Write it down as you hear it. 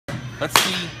Let's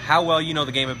see how well you know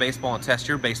the game of baseball and test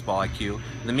your baseball IQ.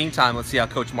 In the meantime, let's see how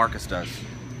Coach Marcus does.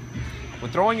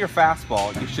 When throwing your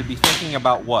fastball, you should be thinking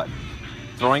about what?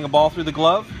 Throwing a ball through the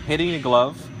glove, hitting a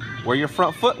glove, where your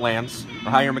front foot lands, or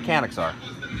how your mechanics are.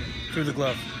 Through the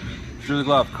glove. Through the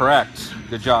glove, correct.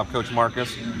 Good job, Coach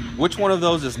Marcus. Which one of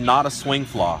those is not a swing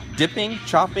flaw? Dipping,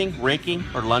 chopping, raking,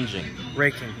 or lunging?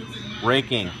 Raking.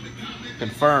 Raking.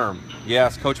 Confirm.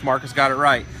 Yes, Coach Marcus got it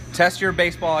right. Test your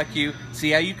baseball IQ, see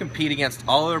how you compete against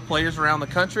all other players around the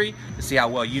country, and see how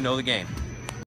well you know the game.